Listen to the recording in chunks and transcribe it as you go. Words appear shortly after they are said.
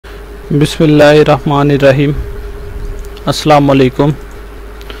बिस्मिल्लाहिर्रहमानिर्रहीम। अस्सलाम वालेकुम।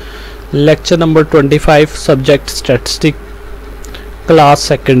 Lecture number 25, subject statistic, class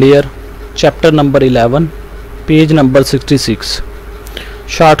second year, chapter number 11, page number 66।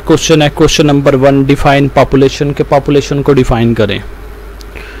 Short question है। Question number 1, define population. के population को डिफाइन करें।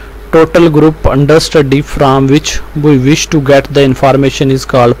 Total group under study from which we wish to get the information is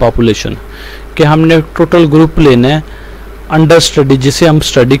called population. कि हमने total group लेना है under study, जिसे हम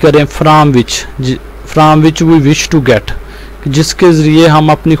स्टडी करें, from which we wish to get, जिसके ज़रिए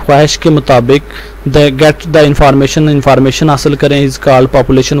हम अपनी ख्वाहिश के मुताबिक गेट द इंफॉर्मेशन हासिल करें, इज कॉल्ड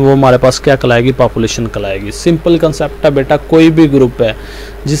पॉपुलेशन। वो हमारे पास क्या कहलाएगी? पॉपुलेशन कहलाएगी। सिंपल कंसेप्ट है बेटा। कोई भी ग्रुप है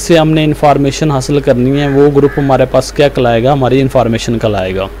जिससे हमने इंफॉर्मेशन हासिल करनी है, वो ग्रुप हमारे पास क्या कहलाएगा? हमारी इंफॉर्मेशन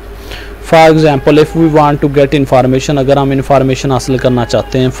कहलाएगा। For example, if we want to get information, अगर हम इंफॉर्मेशन हासिल करना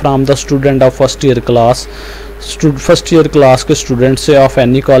चाहते हैं from the student of first year class के स्टूडेंट से, ऑफ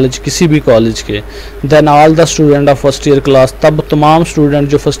एनी कॉलेज, किसी भी कॉलेज के, then all the student of first year class, तब तमाम स्टूडेंट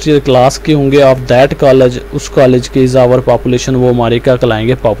जो फर्स्ट ईयर क्लास के होंगे ऑफ दैट कॉलेज, उस कॉलेज के, इज़ आवर पॉपुलेशन, वो हमारे क्या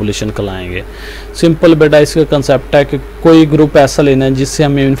कहलाएंगे? पॉपुलेशन कहलाएंगे। सिंपल बेटा इसका कंसेप्ट है कि कोई ग्रुप ऐसा लेना है जिससे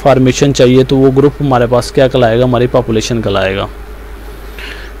हमें इंफॉर्मेशन चाहिए, तो वो ग्रुप हमारे पास क्या कहलाएगा? हमारी पॉपुलेशन कहलाएगा।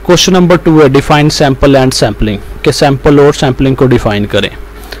 क्वेश्चन नंबर 2 है, डिफाइन सैंपल एंड सैम्पलिंग। के सैंपल और सैम्पलिंग को डिफाइन करें।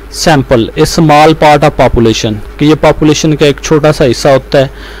 Sample A small part of population, कि ये पॉपुलेशन का एक छोटा सा हिस्सा होता है।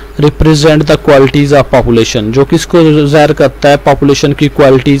 Represent the qualities of population, जो किसको ज़ाहिर करता है? पॉपुलेशन की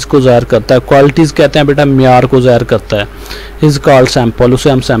क्वालिटीज़ को ज़ाहिर करता है। क्वालिटीज़ कहते हैं बेटा म्यार को ज़ाहिर करता है। इज़ कॉल्ड सैंपल, उसे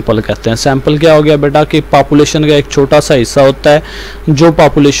हम सैंपल कहते हैं। सैंपल क्या हो गया बेटा? कि पॉपुलेशन का एक छोटा सा हिस्सा होता है जो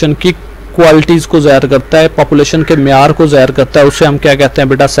पॉपुलेशन की क्वालिटीज़ को ज़ाहिर करता है, पॉपुलेशन के म्यार को ज़ाहिर करता है, उसे हम क्या कहते हैं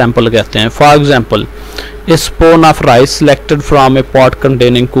बेटा? सैंपल कहते हैं। For example, A spoon of rice selected from a pot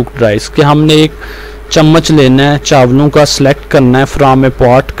containing cooked rice, कि हमने एक चम्मच लेना है चावलों का, सिलेक्ट करना है from a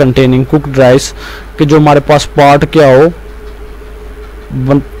pot containing cooked rice, कि जो हमारे पास पॉट क्या हो?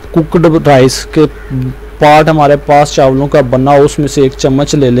 कुक्ड राइस के पार्ट हमारे पास चावलों का बना हो, उसमें से एक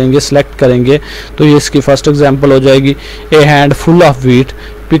चम्मच ले लेंगे, सिलेक्ट करेंगे, तो ये इसकी फर्स्ट एग्जांपल हो जाएगी। ए hand full of wheat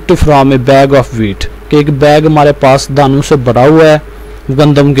picked from A bag of wheat, कि एक बैग हमारे पास दानों से भरा हुआ है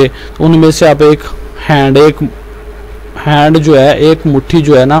गंदम के, तो उनमें से आप एक हैंड जो है, एक मुट्ठी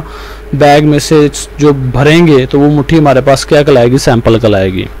जो है ना, बैग में से जो भरेंगे, तो वो मुट्ठी हमारे पास क्या कहलाएगी? सैंपल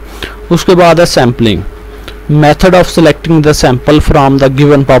कहलाएगी। उसके बाद है sampling. Method of selecting the sample from the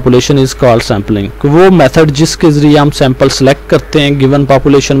given population is called sampling. वो मेथड जिसके ज़रिए हम सैंपल सेलेक्ट करते हैं गिवन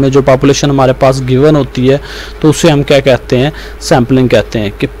पॉपुलेशन में, जो पॉपुलेशन हमारे पास गिवन होती है, तो उसे हम क्या कहते हैं? सैम्पलिंग कहते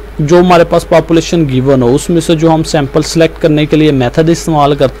हैं। कि जो हमारे पास पॉपुलेशन गिवन हो, उसमें से जो हम सैंपल सेलेक्ट करने के लिए मेथड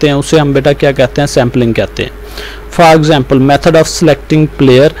इस्तेमाल करते हैं, उसे हम बेटा क्या कहते हैं? सैम्पलिंग कहते हैं। For example, method of selecting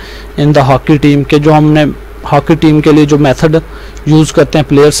player in the hockey team, के जो हमने हॉकी टीम के लिए जो मेथड यूज़ करते हैं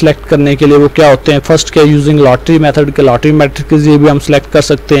प्लेयर सेलेक्ट करने के लिए, वो क्या होते हैं? फर्स्ट क्या? यूजिंग लॉटरी मेथड, के लॉटरी मेथड के जरिए भी हम सेलेक्ट कर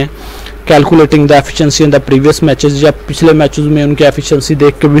सकते हैं। Calculating the efficiency in the previous matches, या पिछले मैचेस में उनकी एफिशिएंसी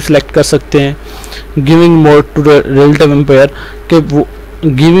देख के भी सिलेक्ट कर सकते हैं। Giving more to relative empire, के वो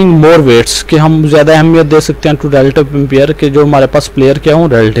गिविंग मोर वेट्स, कि हम ज़्यादा अहमियत दे सकते हैं टू रिलेटिव एम्पायर, के जो हमारे पास प्लेयर क्या हो?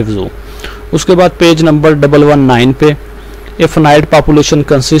 रिलेटिव्स हो। उसके बाद पेज नंबर 119 पे, a finite population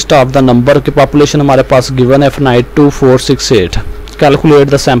consist of the number, के पॉपुलेशन हमारे पास गिवन है finite 2, 4, 6, 8। Calculate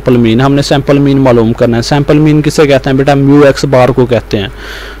the sample mean, हमने सैंपल मीन मालूम करना है। सैंपल मीन किसे कहते हैं बेटा? म्यू एक्स बार को कहते हैं।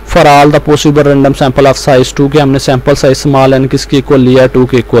 For all the possible random sample of size 2, के हमने सैंपल साइज स्मॉल एन किसके इक्वल लिया है? 2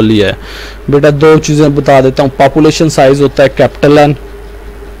 के इक्वल लिया है। बेटा दो चीज़ें बता देता हूँ। पॉपुलेशन साइज होता है कैपिटल एन,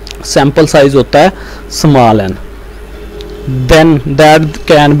 सैंपल साइज होता है small N. Then that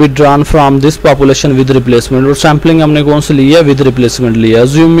can be drawn from this population with replacement, और सैम्पलिंग हमने कौन सी ली है? विद रिप्लेसमेंट ली है।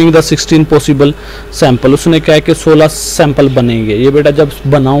 अज्यूमिंग द 16 पॉसिबल सैंपल, उसने क्या है कि 16 सैंपल बनेंगे। ये बेटा जब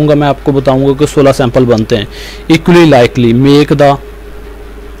बनाऊंगा मैं आपको बताऊंगा कि 16 सैंपल बनते हैं। Equally likely make the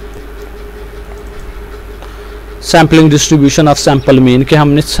sampling distribution of sample mean, के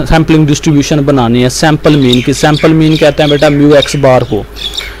हमने सैम्पलिंग डिस्ट्रीब्यूशन बनानी है सैंपल मीन की। सैंपल मीन कहते हैं बेटा म्यू एक्स बार को।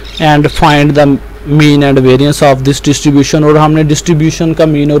 And find the mean and variance of this distribution, और हमने डिस्ट्रीब्यूशन का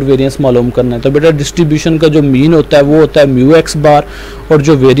मीन और वेरिएंस मालूम करना है। तो बेटा डिस्ट्रीब्यूशन का जो मीन होता है वो होता है म्यू एक्स बार, और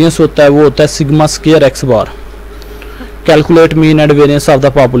जो वेरिएंस होता है वो होता है sigma square x bar. Calculate mean and variance of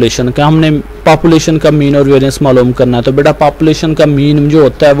the population, का हमने पॉपुलेशन का मीन और वेरिएंस मालूम करना है। तो बेटा पॉपुलेशन का मीन जो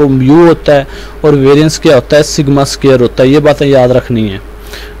होता है वो म्यू होता है, और वेरिएंस क्या होता है? सिग्मा स्क्वायर होता है। ये बातें याद रखनी है।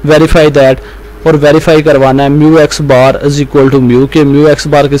 वेरीफाई दैट, और वेरीफाई करवाना है mu x bar is equal to mu, के म्यू एक्स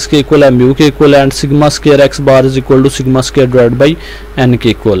बार किसके इक्वल है? म्यू के इक्वल है। And sigma square x bar is equal to sigma square divide by N के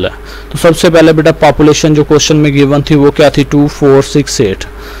इक्वल है। तो सबसे पहले बेटा पॉपुलेशन जो क्वेश्चन में गिवन थी वो क्या थी? 2, 4, 6, 8।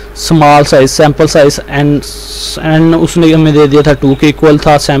 Small size sample size N उसने हमें दे दिया था 2 के इक्वल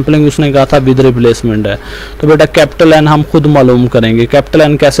था, सैम्पलिंग उसने कहा था विद रिप्लेसमेंट है। तो बेटा कैपिटल एन हम खुद मालूम करेंगे। कैपिटल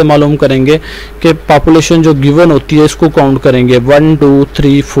एन कैसे मालूम करेंगे कि पॉपुलेशन जो गिवन होती है इसको काउंट करेंगे 1 2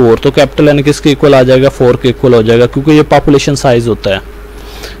 3 4, तो कैपिटल एन किसके इक्वल आ जाएगा 4 के इक्वल हो जाएगा, क्योंकि ये पॉपुलेशन साइज होता है।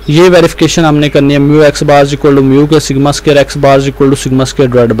 ये वेरिफिकेशन हमने करनी है mu x bar equal to mu के sigma square x bar equal to sigma square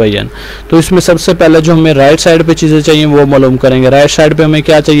divide by N. तो इसमें सबसे पहले जो हमें राइट साइड पे चीज़ें चाहिए वो मालूम करेंगे। राइट साइड पे हमें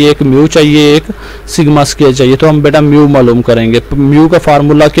क्या चाहिए, एक म्यू चाहिए, एक सिग्मा स्क्वायर चाहिए। तो हम बेटा म्यू मालूम करेंगे। म्यू का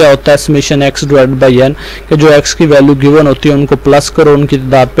फार्मूला क्या होता है, summation x divide by N, कि जो एक्स की वैल्यू गिवन होती है उनको प्लस करो, उनकी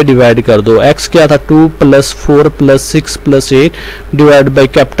तादाद पे डिवाइड कर दो। एक्स क्या था 2 + 4 + 6 + 8 डिवाइड बाई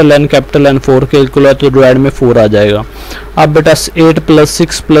कैपिटल एन 4 के इक्वल है, तो डिवाइड में 4 आ जाएगा। अब बेटा 8 +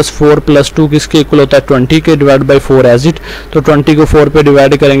 6 + 4 + 2 किसके इक्वल होता है 20 के, डिवाइड बाई 4 एज इट। तो 20 को 4 पे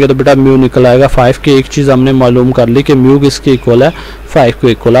डिवाइड करेंगे तो बेटा म्यू निकल आएगा 5 के। एक चीज़ हमने मालूम कर ली कि म्यू किसके इक्वल है 5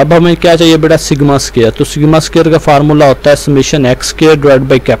 के इक्वल। अब हमें क्या चाहिए बेटा सिग्मा स्क्वायर। तो सिग्मा स्क्वायर का फार्मूला होता है summation x square divide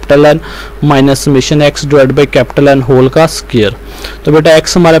by capital N minus summation x divide by capital N whole का स्क्वायर। तो बेटा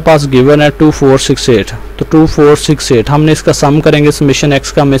एक्स हमारे पास गिवन है 2468, तो 2468 हमने इसका सम करेंगे, समेशन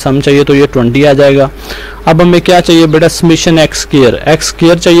एक्स का हमें सम चाहिए तो ये 20 आ जाएगा। अब हमें क्या चाहिए बेटा समेशन एक्स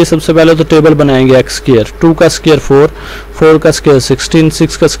स्क्वायर चाहिए। सबसे पहले तो टेबल बनाएंगे एक्स स्क्वायर, 2 का स्क्वायर 4, 4 का स्क्वायर 16,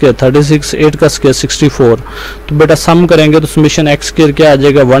 6 का स्क्वायर 36, 8 का स्क्वायर 64। तो बेटा सम करेंगे तो समेशन एक्स स्क्वायर क्या आ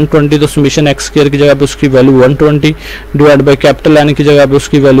जाएगा 120। तो समेशन एक्स स्क्वायर की जगह पे उसकी value 120 divide by capital N की जगह पे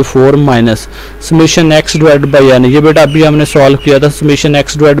उसकी value 4 minus summation x divide by N. ये बेटा अभी हमने सॉल्व किया था, summation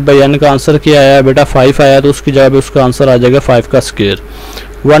x divide by N का आंसर क्या आया बेटा 5 आया, तो उसकी जगह पे उसका आंसर आ जाएगा 5 का स्क्वायर।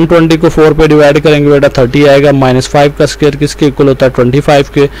 120 को 4 पे डिवाइड करेंगे बेटा 30 आएगा, माइनस 5 का स्क्वायर किसके इक्वल होता है 25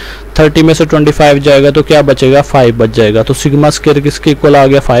 के। 30 में से 25 जाएगा तो क्या बचेगा 5 बच जाएगा। तो सिग्मा स्क्वायर किसके इक्वल आ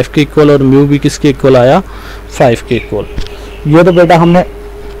गया 5 के इक्वल, और म्यू भी किसके इक्वल आया 5 के इक्वल। ये तो बेटा हमने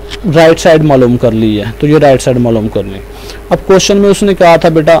राइट साइड मालूम कर ली है, तो ये राइट साइड मालूम कर ली। अब क्वेश्चन में उसने कहा था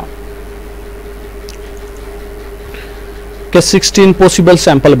बेटा कि 16 पॉसिबल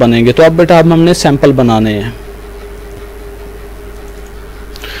सैंपल बनेंगे। तो अब बेटा अब हमने सैंपल बनाने हैं।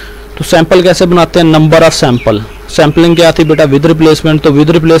 तो सैंपल कैसे बनाते हैं, नंबर ऑफ सैंपल। सैंपलिंग क्या थी बेटा विद रिप्लेसमेंट। तो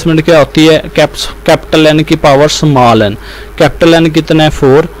विद रिप्लेसमेंट क्या होती है, कैपिटल एन की power small N. Capital N कितना है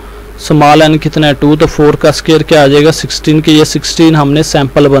 4, स्मॉल एन कितना है 2, तो 4 का स्क्वायर क्या आ जाएगा 16 के। ये 16 हमने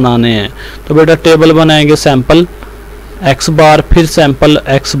सैंपल बनाने हैं। तो बेटा टेबल बनाएंगे सैंपल एक्स बार फिर सैंपल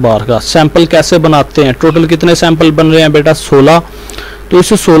एक्स बार का। सैंपल कैसे बनाते हैं, टोटल कितने सैंपल बन रहे हैं बेटा 16। तो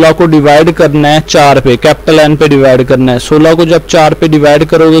इस 16 को डिवाइड करना है 4 पे, कैपिटल एन पे डिवाइड करना है। 16 को जब 4 पे डिवाइड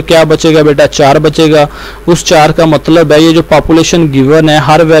करोगे क्या बचेगा बेटा 4 बचेगा। उस 4 का मतलब है ये जो पॉपुलेशन गिवन है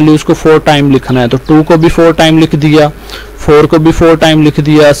हर वैल्यूज को 4 टाइम लिखना है। तो 2 को भी 4 टाइम लिख दिया, 4 को भी 4 टाइम लिख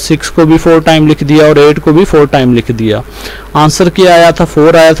दिया, 6 को भी 4 टाइम लिख दिया और 8 को भी 4 टाइम लिख दिया। आंसर क्या आया था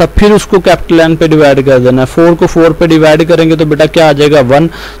 4 आया था। फिर उसको कैपिटल एन पे डिवाइड कर देना है। 4 को 4 पे डिवाइड करेंगे तो बेटा क्या आ जाएगा 1।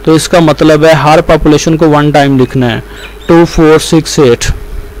 तो इसका मतलब है हर पॉपुलेशन को 1 टाइम लिखना है। 2468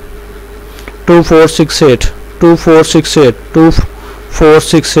 2468 2468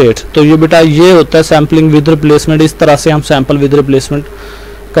 2468। तो ये बेटा ये होता है सैम्पलिंग विद रिप्लेसमेंट। इस तरह से हम सैंपल विद रिप्लेसमेंट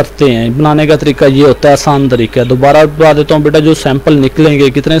करते हैं। बनाने का तरीका ये होता है, आसान तरीका है। दोबारा बता देता हूँ बेटा, जो सैंपल निकलेंगे,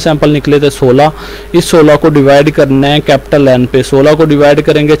 कितने सैंपल निकले थे 16। इस 16 को डिवाइड करना है कैपिटल एन पे। 16 को डिवाइड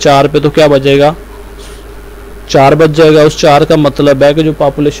करेंगे 4 पे तो क्या बचेगा 4 बच जाएगा। उस 4 का मतलब है कि जो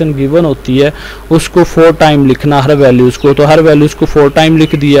पॉपुलेशन गिवन होती है उसको 4 टाइम लिखना हर वैल्यूज को। तो हर वैल्यूज को 4 टाइम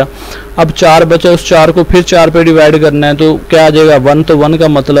लिख दिया। अब 4 बचा, उस 4 को फिर 4 पे डिवाइड करना है तो क्या आ जाएगा 1। तो 1 का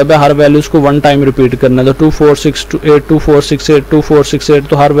मतलब है हर वैल्यूज को 1 टाइम रिपीट करना है। तो 2468 2468 2468,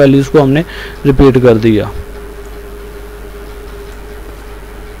 तो हर वैल्यूज को हमने रिपीट कर दिया।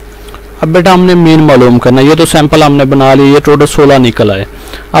 अब बेटा हमने मीन मालूम करना है। ये तो सैंपल हमने बना लिया, ये टोटल 16 निकल आए।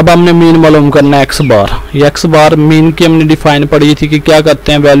 अब हमने मीन मालूम करना है एक्स बार। ये एक्स बार मीन की हमने डिफाइन पढ़ी थी कि क्या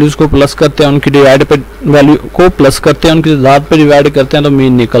करते हैं, वैल्यूज को प्लस करते हैं, उनकी डिवाइड पे वैल्यू को प्लस करते हैं, उनकी तादाद पे डिवाइड करते हैं तो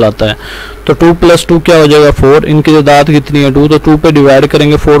मीन निकल आता है। तो 2 + 2 क्या हो जाएगा 4। इनकी तादाद कितनी है 2, तो 2 पे डिवाइड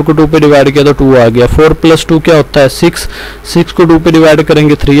करेंगे। 4 को 2 पे डिवाइड किया तो 2 आ गया। 4 + 2 क्या होता है 6। 6 को 2 पे डिवाइड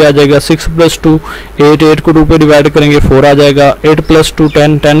करेंगे 3 आ जाएगा। 6 + 2 8, 8 को 2 पे डिवाइड करेंगे 4 आ जाएगा। 8 + 2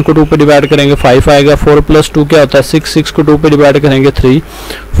 10, 10 को 2 पे डिवाइड करेंगे 5 आएगा। 4 + 2 क्या होता है 6, 6 को 2 पे डिवाइड करेंगे 3।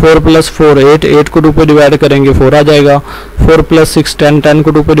 4 + 4 8, 8 को 2 पे डिवाइड करेंगे 4 आ जाएगा। 4 + 6 10, 10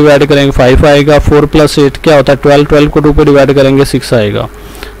 को 2 पे डिवाइड करेंगे 5 आएगा। 4 + 8 क्या होता है 12, 12 को 2 पे डिवाइड करेंगे 6 आएगा।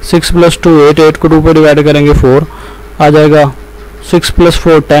 6 + 2 8, 8 को 2 पे डिवाइड करेंगे 4 आ जाएगा। 6 +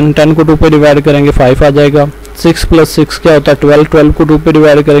 4 10, 10 को 2 पे डिवाइड करेंगे 5 आ जाएगा। 6 + 6 क्या होता है 12, 12 को 2 पे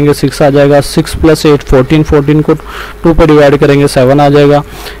डिवाइड करेंगे 6 आ जाएगा। 6 + 8 14, 14 को 2 पे डिवाइड करेंगे 7 आ जाएगा।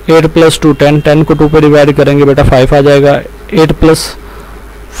 8 + 2 10, 10 को 2 पे डिवाइड करेंगे बेटा 5 आ जाएगा। 8 +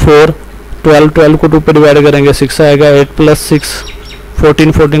 4, 12 को 2 पे डिवाइड करेंगे 6 आएगा, 8 प्लस 6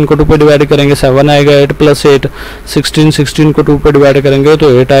 14 को 2 पे डिवाइड करेंगे 7 आएगा, 8 प्लस 8 16 को 2 पे डिवाइड करेंगे तो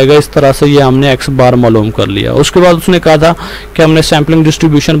 8 आएगा। इस तरह से ये हमने x बार मालूम कर लिया। उसके बाद उसने कहा था कि हमने सैम्पलिंग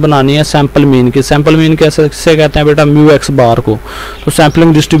डिस्ट्रीब्यूशन बनानी है सैम्पल मीन की। सैम्पल मीन कैसे कहते हैं बेटा, म्यू x बार को। तो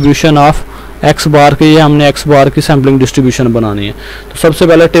सैम्पलिंग डिस्ट्रीब्यूशन ऑफ x बार के, ये हमने x बार की सैम्पलिंग डिस्ट्रीब्यूशन बनानी है। तो सबसे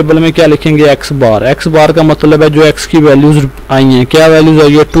पहले टेबल में क्या लिखेंगे, x बार का मतलब है जो x की वैल्यूज आई हैं। क्या वैल्यूज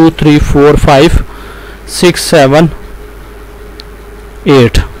आई है, 2 3 4 5 6 7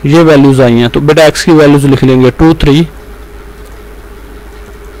 8 ये वैल्यूज आई हैं। तो बेटा x की वैल्यूज लिख लेंगे 2 3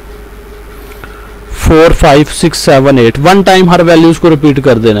 4 5 6 7 8। वन टाइम हर वैल्यूज को रिपीट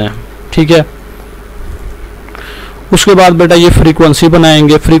कर देना है, ठीक है। उसके बाद बेटा ये फ्रीक्वेंसी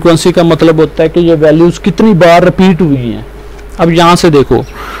बनाएंगे। फ्रीक्वेंसी का मतलब होता है कि ये वैल्यूज कितनी बार रिपीट हुई हैं। अब यहाँ से देखो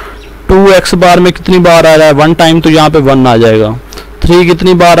 2x बार में कितनी बार आ रहा है, 1 टाइम, तो यहाँ पे 1 आ जाएगा। 3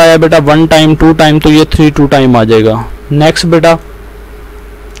 कितनी बार आया बेटा, 1 टाइम, 2 टाइम, तो ये 3 2 टाइम आ जाएगा। नेक्स्ट बेटा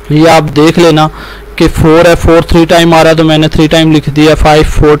ये आप देख लेना कि 4 है, 4 3 टाइम आ रहा है तो मैंने 3 टाइम लिख दिया। 5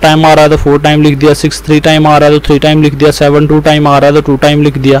 4 टाइम आ रहा है तो 4 टाइम लिख दिया। 6 3 टाइम आ रहा है तो 3 टाइम लिख दिया। 7 2 टाइम आ रहा है तो 2 टाइम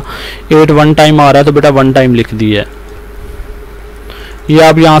लिख दिया। 8 1 टाइम आ रहा है तो बेटा 1 टाइम लिख दिया। ये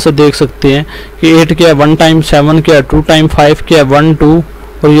आप यहाँ से देख सकते हैं कि 8 क्या है 1 टाइम, 7 क्या है 2 टाइम, 5 क्या है 1 2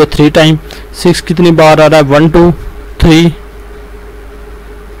 और ये 3 टाइम। 6 कितनी बार आ रहा है 1 2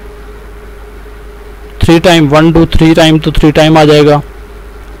 3 टाइम, 1 2 3 टाइम तो 3 टाइम आ जाएगा।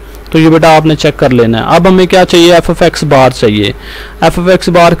 तो ये बेटा आपने चेक कर लेना है। अब हमें क्या चाहिए, एफ एफ एक्स बार चाहिए। एफ एफ एक्स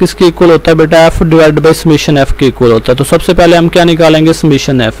बार किसके इक्वल होता है बेटा, F divide by summation F के इक्वल होता है। तो सबसे पहले हम क्या निकालेंगे,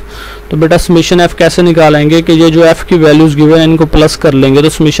 समेशन एफ। तो बेटा समेशन एफ कैसे निकालेंगे कि ये जो एफ की वैल्यूज गिवन है इनको प्लस कर लेंगे तो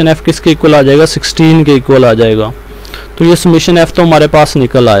समेशन एफ किसके इक्वल आ जाएगा, 16 के इक्वल आ जाएगा। तो ये समेशन एफ तो हमारे पास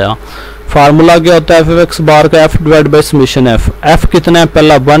निकल आया। फार्मूला क्या होता है एफ एफ एक्स बार का, F divide by summation F. F कितना है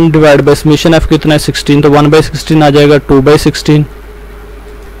पहला 1 डिवाइड बाई समेशन एफ कितना है 16, तो 1 बाई 16 आ जाएगा 2 by 16,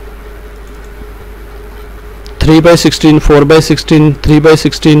 3 by 16, 4 by 16, 3 by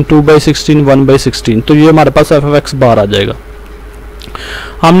 16, 2 by 16, 1 by 16। तो ये हमारे पास एफ एफ एक्स बार आ जाएगा।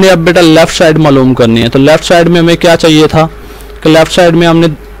 हमने अब बेटा लेफ्ट साइड मालूम करनी है। तो लेफ्ट साइड में हमें क्या चाहिए था कि लेफ्ट साइड में हमने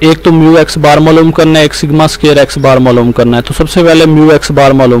एक तो म्यू एक्स बार मालूम करना है, एक सिग्मा स्क्वायर एक्स बार मालूम करना है। तो सबसे पहले म्यू एक्स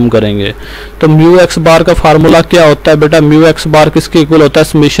बार मालूम करेंगे। तो म्यू एक्स बार का फार्मूला क्या होता है बेटा, म्यू एक्स बार किसके इक्वल होता है,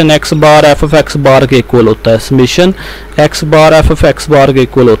 समेशन एक्स बार एफ एफ एक्स बार के इक्वल होता है। समेशन एक्स बार एफ एफ एक्स बार के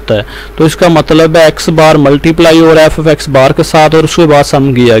इक्वल होता है। तो इसका मतलब है एक्स बार मल्टीप्लाई हो रहा है एफ एफ एक्स बार के साथ और उसके बाद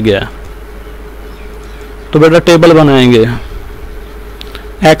सम किया गया है। तो बेटा टेबल बनाएंगे,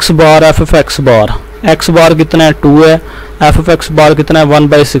 एक्स बार एफ एफ एक्स बार, एक्स बार कितना है 2 है, एफ एफ एक्स बार कितना है 1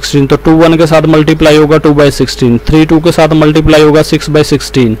 बाई 16। तो 2 1 के साथ मल्टीप्लाई होगा 2 बाई 16, 3 2 के साथ मल्टीप्लाई होगा 6 बाई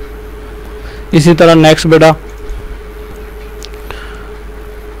 16। इसी तरह नेक्स्ट बेटा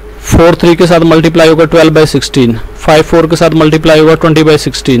 4 3 के साथ मल्टीप्लाई होगा 12 बाई 16, 5 4 के साथ मल्टीप्लाई होगा 20 बाई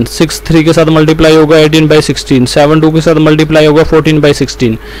 16, 6 3 के साथ मल्टीप्लाई होगा 18 बाई 16, 7 2 के साथ मल्टीप्लाई होगा 14 बाई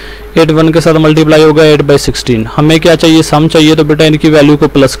 16, 8 1 के साथ मल्टीप्लाई होगा 8 बाई 16। हमें क्या चाहिए, सम चाहिए। तो बेटा इनकी वैल्यू को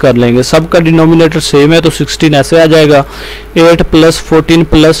प्लस कर लेंगे। सब का डिनोमिनेटर सेम है तो 16 ऐसे आ जाएगा, 8 plus 14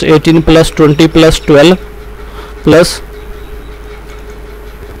 plus 18 plus 20 plus 12 plus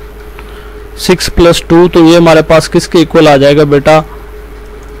 6 plus 2। तो ये हमारे पास किसके इक्वल आ जाएगा बेटा,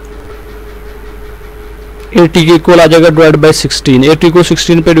 80 के इक्वल आ जाएगा डिवाइड बाई 16। 80 को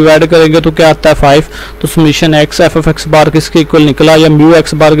 16 पे डिवाइड करेंगे तो क्या आता है 5। तो summation x F F x बार किसके इक्वल निकला, या म्यू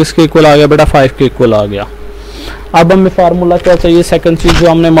एक्स बार किसके इक्वल आ गया बेटा, 5 के इक्वल आ गया। अब हमें फार्मूला क्या चाहिए, सेकंड चीज जो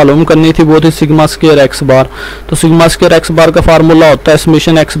हमने मालूम करनी थी वो थी सिग्मा स्क्वायर एक्स बार। तो सिग्मा स्क्वायर एक्स बार का फार्मूला होता है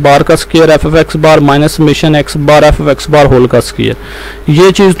समेशन एक्स बार का स्क्वायर एफ एफ एक्स बार माइनस समेशन एक्स बार एफ एफ एक्स बार होल का स्क्वायर।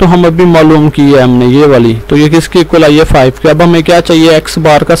 ये चीज तो हम अभी मालूम की है हमने, ये वाली। तो ये किसके इक्वल आई है 5 के। अब हमें क्या चाहिए, एक्स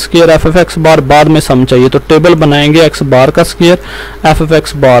बार का स्क्वायर एफ एफ एक्स बार, बाद में सम चाहिए। तो टेबल बनाएंगे एक्स बार का स्क्वायर एफ एफ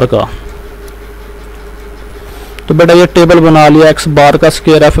एक्स बार का। तो बेटा ये टेबल बना लिया एक्स बार का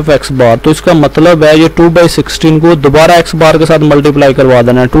स्क्वायर एफ एफ एक्स बार। तो इसका मतलब है ये 2 बाई 16 को दोबारा एक्स बार के साथ मल्टीप्लाई करवा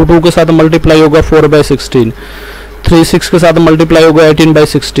देना है। 2 2 के साथ मल्टीप्लाई होगा 4 बाई 16, 3 6 के साथ मल्टीप्लाई होगा 18 बाई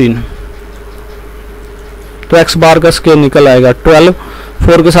 16। तो एक्स बार का स्क्वायर निकल आएगा 12,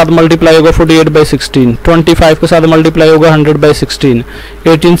 4 के साथ मल्टीप्लाई होगा 48 बाई 16, 25 के साथ मल्टीप्लाई होगा 100 बाई 16,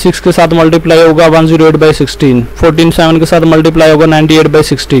 18 6 के साथ मल्टीप्लाई होगा 108 बाई 16, 14 7 के साथ मल्टीप्लाई होगा 98 बाई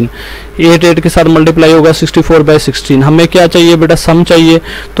 16, 8 8 के साथ मल्टीप्लाई होगा 64 बाई 16। हमें क्या चाहिए बेटा, सम चाहिए।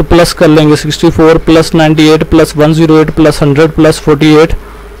 तो प्लस कर लेंगे 64 plus 98 plus 108 plus 100 plus 48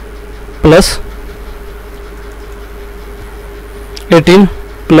 plus 18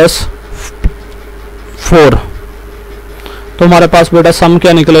 plus 4। तो हमारे पास बेटा सम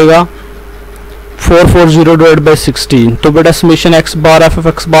क्या निकलेगा, 440 डिवाइड बाई 16, तो बेटा समीशन एक्स बार एफ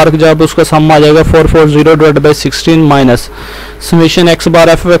एक्स बार की जगह उसका सम आ जाएगा 440 divide by 16 minus summation x bar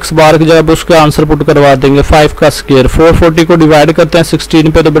F x बार की जगह उसका आंसर पुट करवा देंगे 5 का स्क्वायर। 440 को डिवाइड करते हैं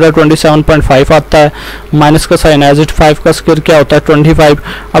 16 पे तो बेटा 27.5 आता है, माइनस का साइन एज इट, 5 का स्क्वायर क्या होता है 25।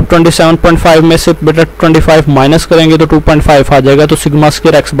 अब 27.5 में से बेटा 25 माइनस करेंगे तो 2.5 आ जाएगा, तो सिग्मा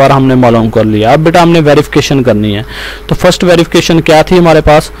स्क्वायर एक्स बार हमने मालूम कर लिया। अब बेटा हमने वेरिफिकेशन करनी है, तो फर्स्ट वेरिफिकेशन क्या थी हमारे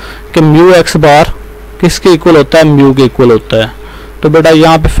पास कि म्यू एक्स बार किसके इक्वल होता है, म्यू के इक्वल होता है। तो बेटा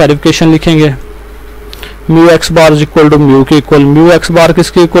यहाँ पे वेरिफिकेशन लिखेंगे mu x bar is equal to mu के इक्वल, म्यू एक्स बार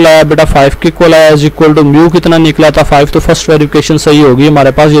किसके इक्वल आया बेटा 5 के इक्वल आया, इज इक्वल टू म्यू कितना निकला था 5, तो फर्स्ट वेरिफिकेशन सही होगी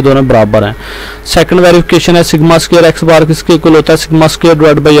हमारे पास, ये दोनों बराबर हैं। सेकंड वेरिफिकेशन है सिग्मा स्क्वायर एक्स बार किसके इक्वल होता है, sigma square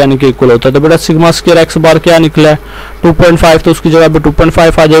divide by N के इक्वल होता है। तो बेटा सिग्मा स्क्वायर एक्स बार क्या निकला है 2.5, तो उसकी जगह पे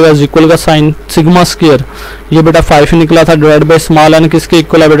 2.5 आ जाएगा, इज इक्वल का साइन सिग्मा स्क्वायर ये बेटा 5 निकला था डिवाइड बाई स्मॉल एन किसके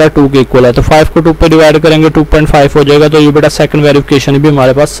इक्वल है बेटा 2 के इक्वल है, तो 5 को 2 पे डिवाइड करेंगे 2.5 हो जाएगा, तो ये बेटा सेकंड वेरिफिकेशन भी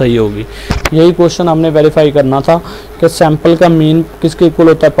हमारे पास सही होगी। यही क्वेश्चन हमने वेरीफाई करना था कि सैंपल का मीन किसके इक्वल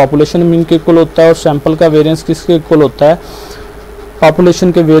होता है, पॉपुलेशन मीन के इक्वल होता है, और सैंपल का वेरिएंस किसके इक्वल होता है,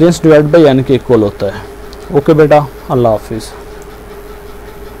 पॉपुलेशन के वेरिएंस डिवाइड बाई एन के इक्वल होता है। ओके बेटा, अल्लाह हाफिज़।